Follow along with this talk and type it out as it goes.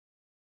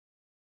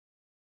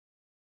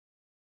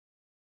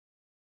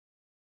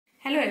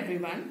Hello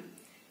everyone,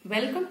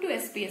 welcome to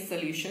SPS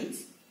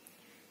Solutions.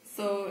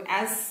 So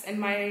as in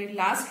my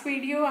last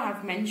video I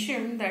have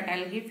mentioned that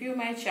I'll give you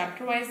my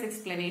chapter wise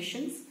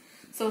explanations.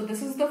 So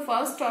this is the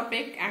first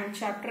topic and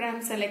chapter I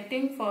am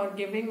selecting for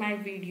giving my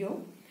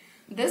video.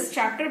 This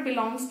chapter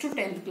belongs to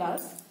 10th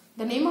class.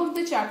 The name of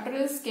the chapter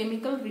is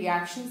Chemical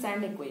Reactions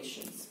and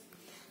Equations.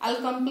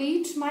 I'll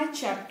complete my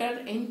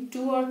chapter in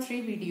 2 or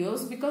 3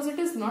 videos because it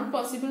is not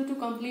possible to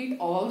complete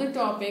all the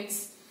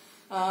topics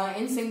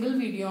in single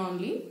video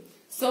only.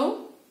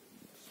 So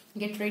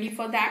get ready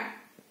for that.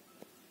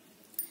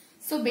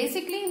 So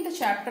basically in the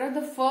chapter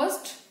the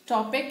first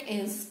topic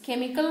is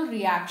chemical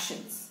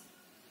reactions.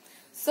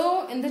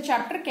 So in the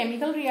chapter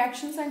chemical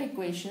reactions and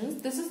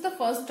equations, this is the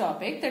first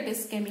topic, that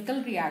is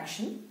chemical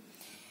reaction.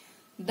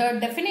 The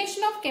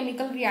definition of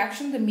chemical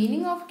reaction, the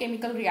meaning of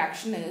chemical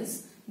reaction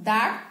is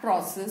that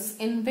process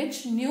in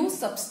which new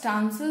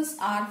substances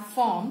are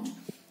formed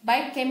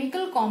by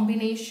chemical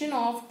combination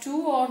of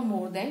two or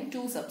more than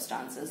two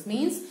substances.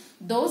 Means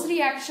those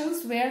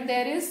reactions where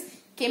there is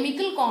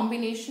chemical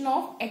combination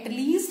of at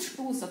least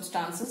two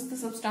substances. The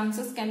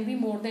substances can be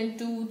more than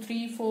 2,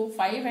 3, 4,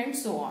 5 and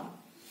so on.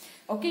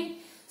 Okay.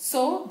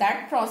 So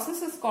that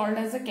process is called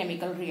as a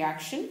chemical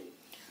reaction.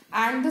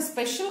 And the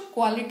special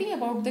quality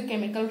about the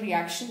chemical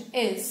reaction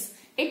is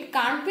it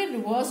can't be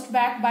reversed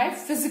back by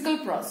physical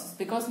process,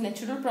 because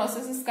natural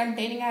process is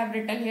containing, I have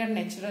written here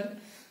natural.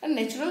 And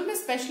natural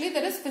especially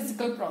there is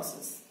physical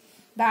process.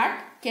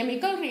 That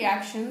chemical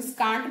reactions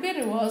can't be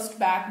reversed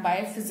back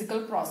by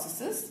physical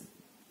processes.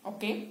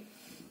 Okay.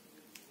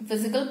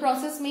 Physical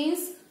process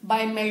means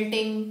by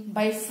melting,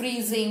 by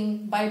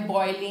freezing, by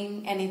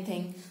boiling,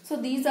 anything. So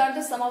these are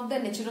the some of the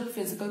natural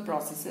physical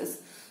processes.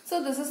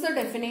 So this is the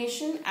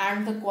definition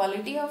and the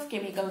quality of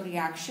chemical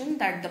reaction,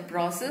 that the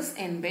process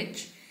in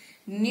which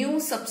new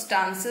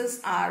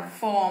substances are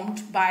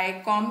formed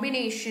by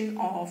combination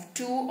of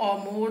two or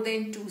more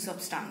than two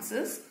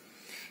substances.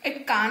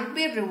 It can't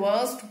be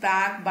reversed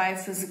back by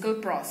physical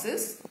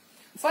process.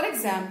 For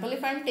example,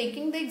 if I am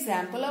taking the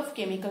example of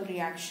chemical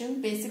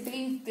reaction,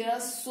 basically there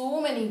are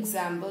so many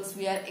examples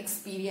we are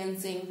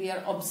experiencing, we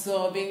are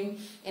observing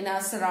in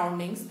our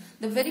surroundings.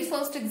 The very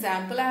first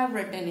example I have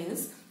written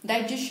is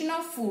digestion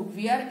of food.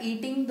 We are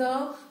eating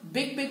the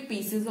big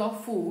pieces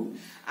of food,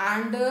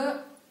 and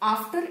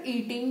after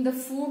eating, the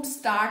food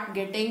start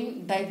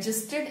getting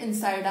digested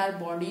inside our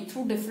body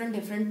through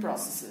different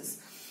processes.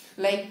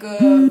 Like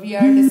we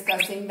are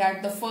discussing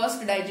that the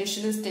first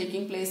digestion is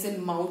taking place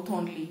in mouth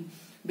only,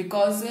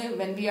 because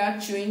when we are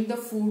chewing the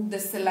food, the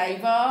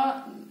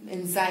saliva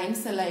enzyme,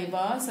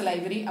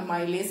 salivary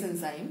amylase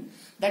enzyme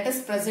that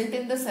is present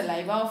in the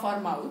saliva of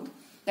our mouth,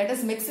 that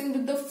is mixing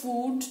with the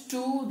food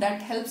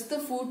that helps the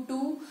food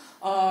to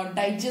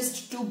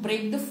digest, to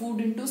break the food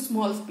into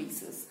small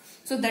pieces.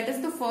 So that is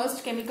the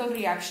first chemical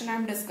reaction I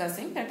am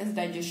discussing, that is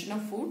digestion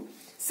of food.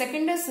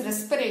 Second is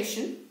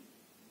respiration.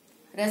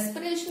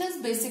 Respiration is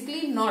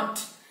basically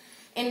not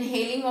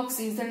inhaling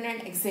oxygen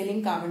and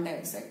exhaling carbon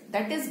dioxide.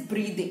 That is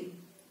breathing.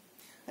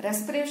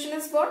 Respiration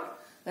is what?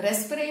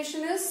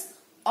 Respiration is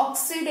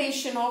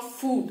oxidation of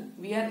food.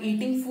 We are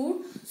eating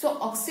food. So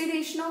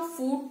oxidation of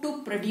food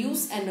to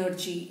produce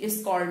energy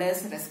is called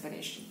as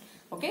respiration.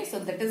 Okay, so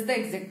that is the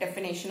exact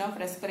definition of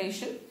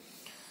respiration.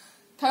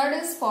 Third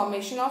is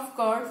formation of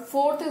curd.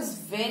 Fourth is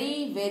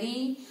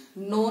very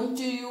known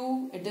to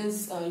you. It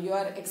is you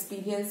are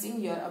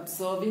experiencing, you are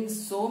observing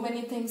so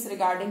many things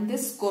regarding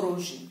this,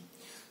 corrosion.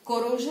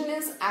 Corrosion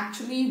is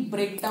actually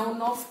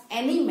breakdown of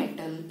any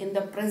metal in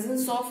the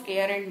presence of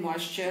air and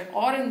moisture,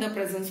 or in the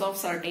presence of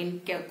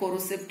certain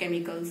corrosive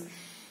chemicals,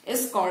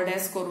 is called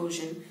as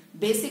corrosion.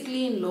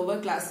 Basically in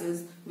lower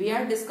classes we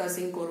are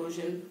discussing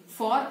corrosion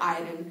for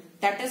iron,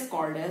 that is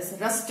called as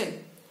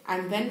rusting.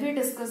 And when we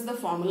discuss the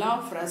formula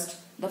of rust,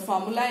 the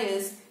formula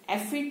is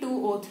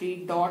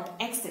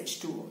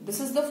Fe2O3.XH2O. This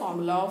is the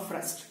formula of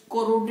rust.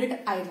 Corroded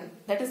iron.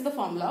 That is the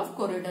formula of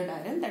corroded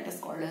iron, that is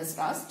called as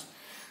rust.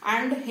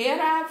 And here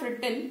I have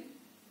written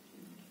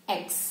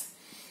X.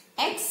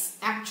 X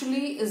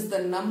actually is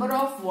the number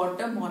of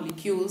water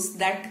molecules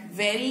that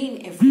vary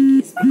in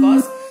every case,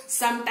 because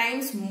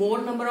sometimes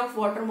more number of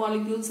water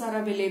molecules are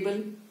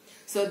available.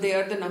 So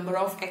there the number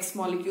of X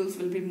molecules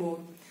will be more.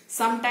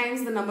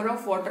 Sometimes the number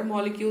of water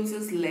molecules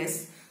is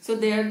less. So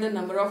there the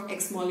number of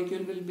X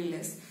molecule will be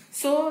less.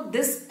 So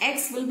this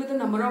X will be the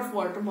number of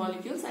water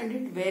molecules, and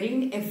it varies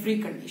in every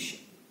condition.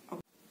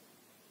 Okay.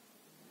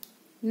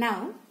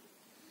 Now,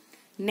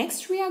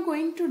 next we are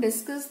going to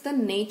discuss the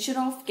nature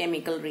of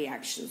chemical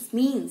reactions.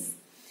 Means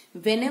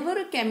whenever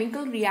a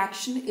chemical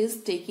reaction is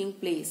taking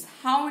place,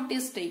 how it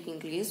is taking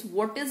place,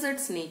 what is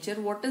its nature,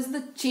 what is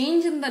the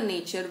change in the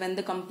nature when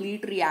the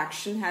complete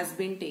reaction has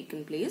been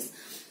taken place.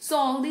 So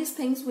all these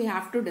things we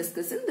have to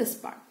discuss in this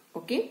part.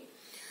 Okay.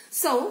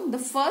 So the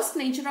first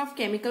nature of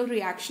chemical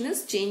reaction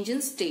is change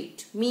in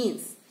state.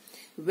 Means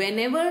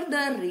whenever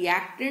the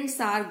reactants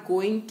are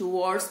going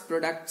towards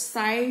product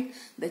side,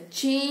 the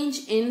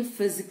change in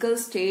physical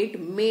state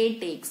may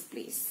take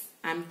place.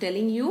 I am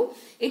telling you,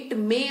 it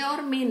may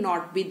or may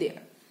not be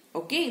there.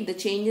 Okay, the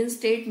change in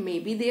state may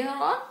be there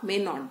or may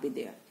not be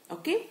there.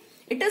 Okay,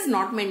 it is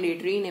not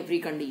mandatory in every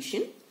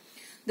condition.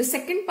 The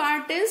second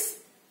part is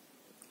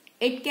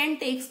it can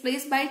take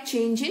place by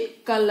change in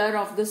color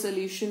of the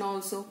solution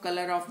also,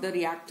 color of the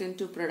reactant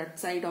to product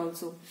side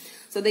also.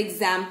 So the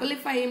example,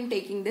 if I am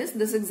taking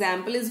this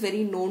example is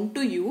very known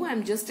to you. I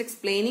am just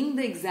explaining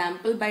the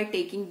example by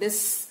taking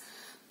this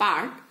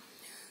part.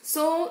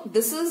 So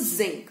this is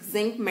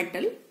zinc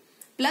metal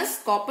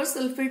plus copper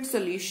sulfate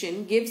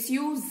solution gives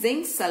you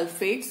zinc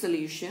sulfate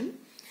solution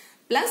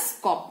plus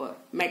copper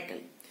metal.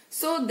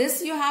 So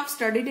this you have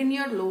studied in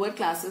your lower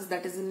classes,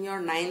 that is in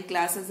your 9th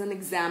class, as an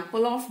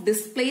example of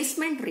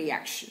displacement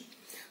reaction.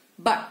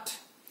 But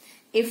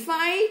if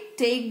I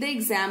take the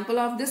example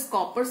of this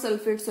copper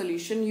sulfate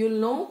solution, you'll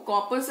know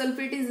copper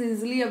sulfate is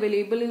easily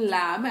available in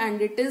lab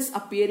and it is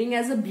appearing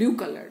as a blue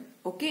color.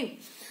 Okay.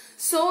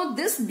 So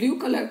this blue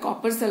color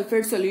copper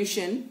sulfate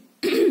solution,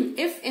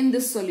 if in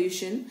this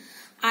solution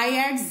I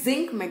add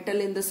zinc metal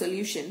in the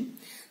solution,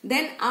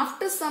 then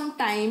after some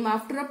time,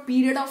 after a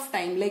period of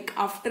time, like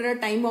after a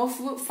time of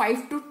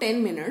 5 to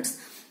 10 minutes,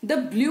 the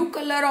blue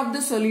color of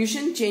the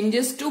solution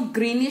changes to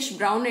greenish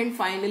brown and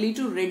finally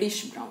to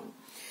reddish brown.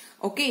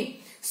 Okay,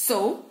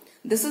 so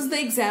this is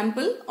the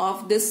example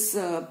of this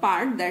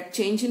part, that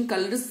change in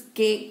colors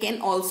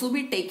can also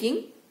be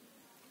taking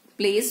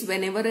place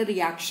whenever a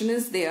reaction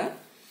is there.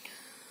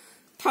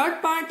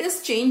 Third part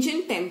is change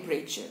in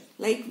temperature.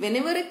 Like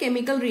whenever a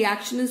chemical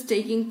reaction is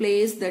taking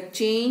place, the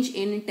change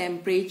in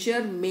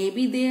temperature may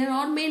be there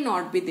or may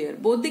not be there.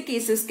 Both the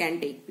cases can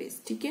take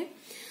place. Okay?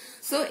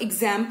 So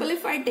example,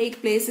 if I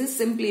take place is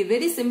simply,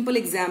 very simple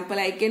example.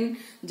 I can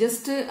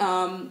just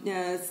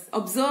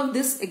observe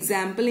this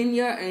example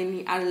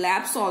in our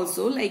labs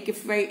also. Like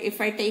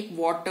if I take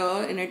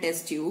water in a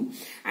test tube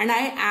and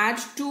I add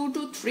 2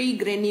 to 3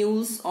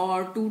 granules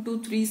or 2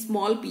 to 3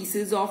 small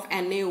pieces of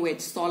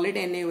NaOH, solid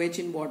NaOH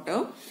in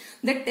water,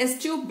 the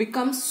test tube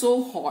becomes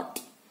so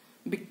hot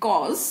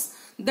because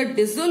the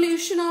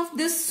dissolution of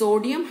this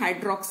sodium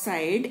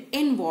hydroxide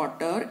in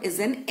water is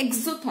an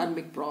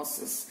exothermic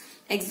process.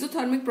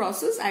 Exothermic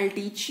process I'll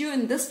teach you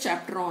in this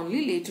chapter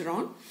only later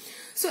on.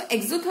 So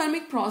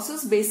exothermic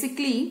process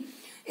basically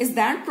is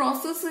that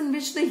process in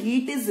which the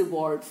heat is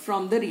evolved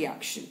from the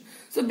reaction.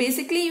 So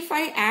basically if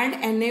I add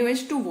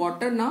NaOH to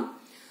water now,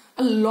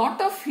 a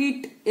lot of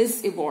heat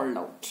is evolved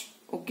out.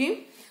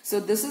 Okay. So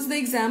this is the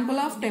example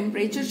of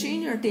temperature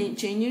change or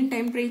change in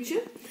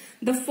temperature.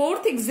 The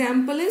fourth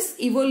example is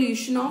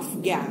evolution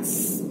of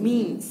gas.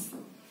 Means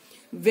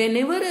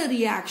whenever a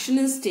reaction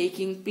is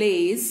taking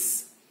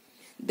place,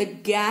 the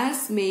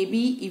gas may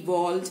be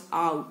evolved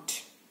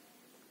out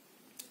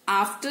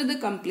after the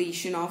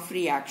completion of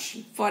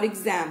reaction. For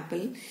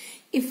example,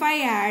 if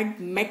I add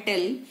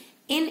metal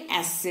in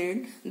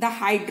acid, the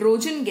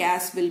hydrogen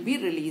gas will be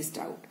released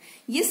out.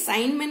 ये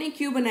sign मैंने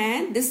क्यों बनाया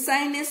है? This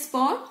sign is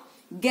for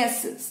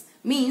gases.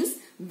 Means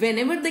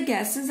whenever the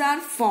gases are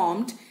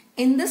formed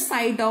in the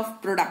side of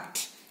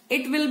product,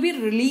 it will be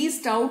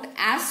released out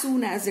as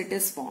soon as it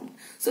is formed.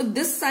 So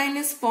this sign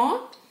is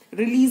for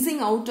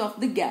releasing out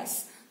of the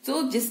gas.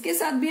 So जिसके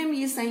साथ भी हम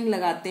ये sign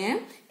लगाते हैं,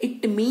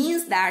 it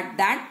means that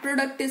that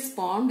product is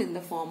formed in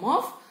the form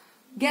of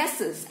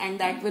gases and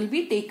that will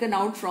be taken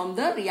out from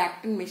the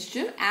reactant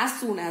mixture as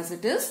soon as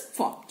it is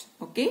formed.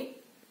 Okay.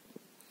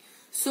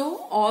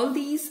 So all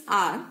these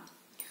are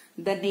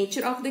the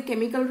nature of the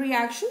chemical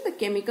reaction. The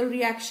chemical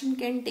reaction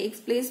can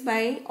take place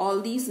by all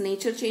these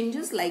nature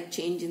changes like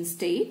change in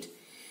state,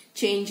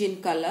 change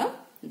in color.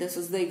 This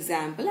is the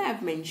example I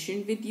have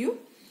mentioned with you.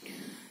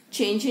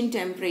 Change in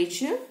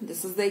temperature.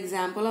 This is the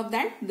example of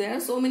that. There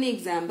are so many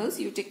examples.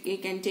 You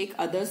can take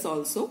others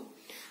also.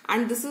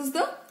 And this is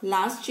the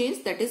last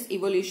change, that is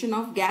evolution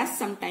of gas.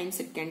 Sometimes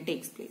it can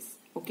take place.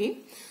 Okay.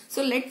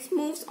 So let's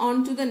move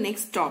on to the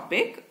next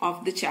topic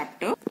of the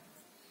chapter.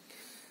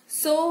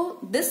 So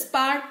this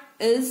part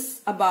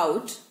is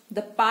about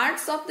the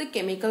parts of the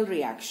chemical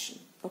reaction.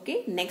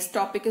 Okay. Next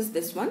topic is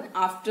this one.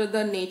 After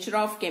the nature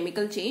of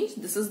chemical change,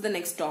 this is the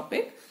next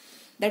topic.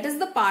 That is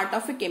the part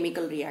of a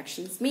chemical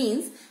reaction.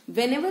 Means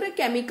whenever a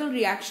chemical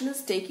reaction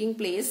is taking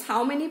place,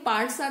 how many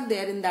parts are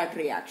there in that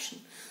reaction?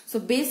 So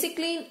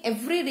basically in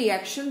every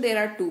reaction there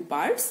are 2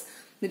 parts,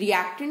 the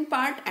reactant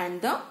part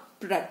and the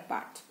product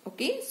part.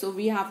 Okay, so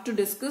we have to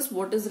discuss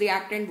what is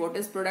reactant, what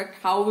is product,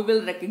 how we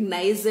will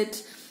recognize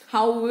it,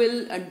 how we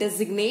will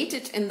designate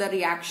it in the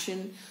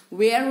reaction,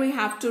 where we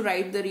have to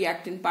write the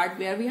reactant part,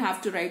 where we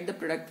have to write the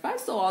product part.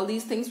 So all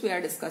these things we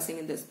are discussing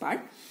in this part.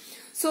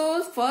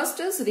 So first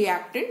is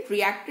reactant.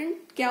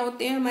 Reactant क्या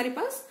होते हैं हमारे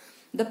पास?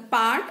 The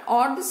part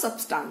or the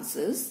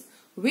substances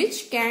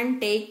which can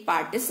take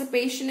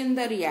participation in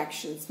the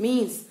reactions,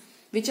 means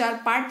which are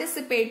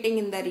participating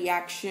in the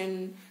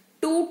reaction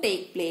to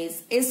take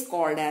place, is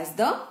called as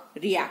the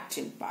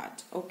reactant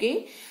part.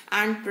 Okay,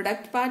 and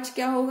product part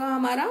क्या होगा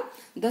हमारा?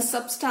 The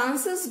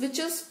substances which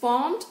is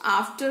formed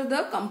after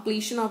the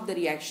completion of the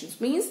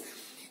reactions, means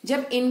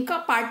जब इनका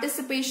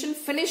participation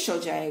finish हो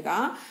जाएगा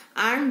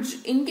and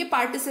इनके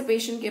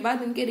participation के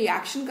बाद, इनके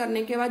रिएक्शन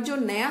करने के बाद जो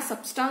नया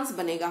सब्सटेंस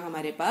बनेगा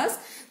हमारे पास,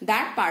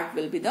 that part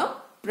will be the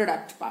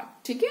product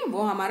part. ठीक है,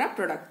 वो हमारा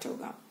प्रोडक्ट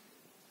होगा.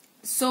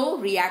 So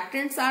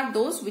reactants are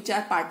those which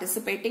are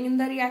participating in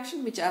the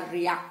reaction, which are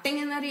reacting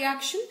in a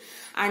reaction,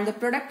 and the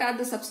product are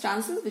the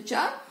substances which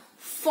are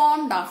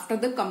formed after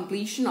the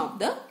completion of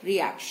the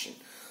reaction.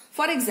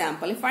 For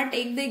example, if I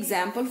take the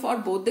example for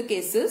both the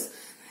cases,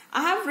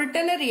 I have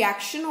written a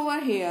reaction over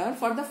here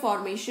for the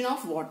formation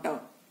of water.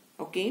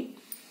 Okay,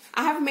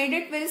 I have made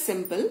it very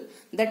simple.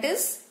 That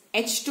is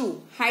H2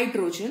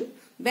 hydrogen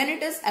when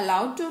it is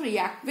allowed to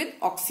react with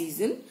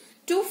oxygen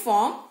to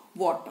form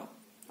water.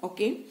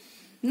 Okay.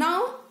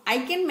 Now I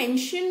can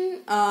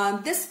mention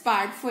this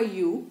part for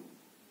you,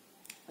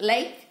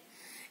 like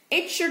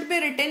it should be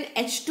written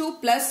H2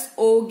 plus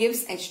O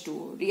gives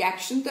H2O.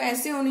 Reaction तो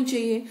ऐसे होनी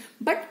चाहिए,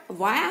 but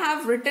why I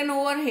have written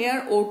over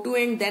here O2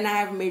 and then I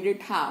have made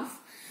it half?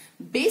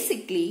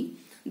 Basically,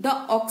 the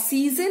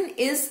oxygen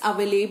is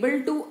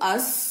available to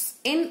us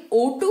in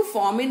O2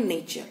 form in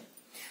nature.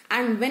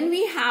 And when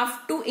we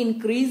have to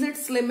increase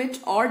its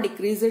limit or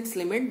decrease its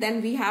limit,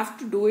 then we have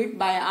to do it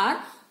by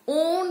our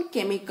own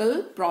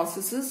chemical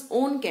processes,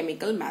 own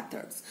chemical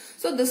methods.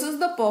 So this is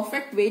the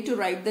perfect way to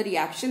write the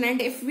reaction, and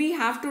if we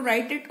have to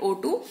write it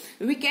O2,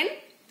 we can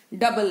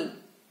double,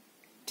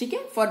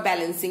 okay, for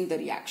balancing the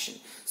reaction.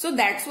 So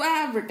that's why I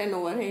have written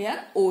over here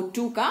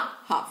O2 ka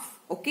half.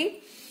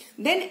 Okay,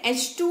 then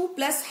H2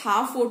 plus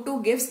half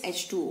O2 gives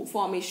H2O.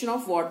 Formation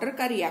of water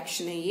ka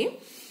reaction hai ye.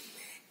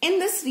 In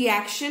this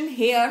reaction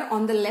here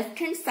on the left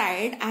hand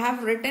side, I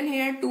have written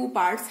here two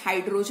parts,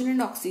 hydrogen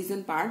and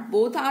oxygen part.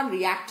 Both are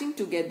reacting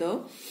together.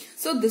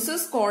 So this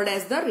is called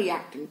as the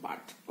reactant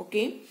part.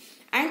 Okay.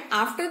 And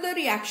after the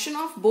reaction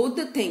of both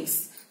the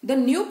things, the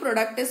new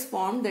product is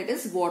formed, that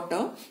is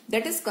water,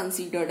 that is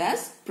considered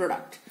as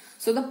product.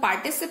 So the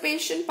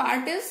participation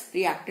part is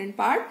reactant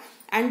part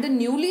and the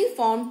newly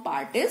formed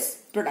part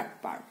is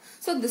product part.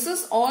 So this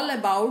is all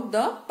about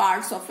the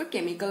parts of a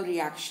chemical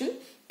reaction.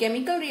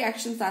 Chemical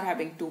reactions are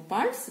having two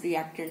parts,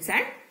 reactants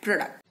and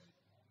product.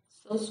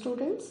 So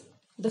students,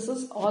 this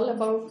is all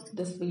about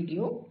this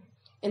video.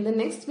 In the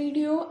next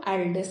video,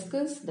 I'll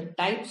discuss the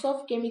types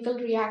of chemical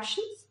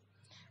reactions.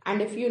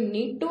 And if you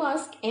need to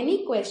ask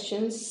any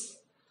questions,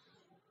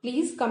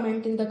 please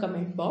comment in the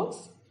comment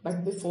box.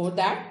 But before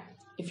that,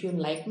 if you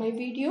like my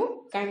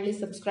video, kindly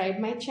subscribe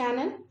my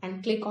channel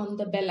and click on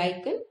the bell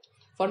icon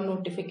for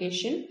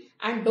notification.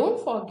 And don't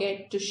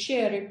forget to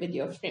share it with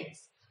your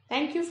friends.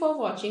 Thank you for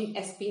watching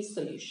SPS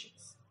Solution.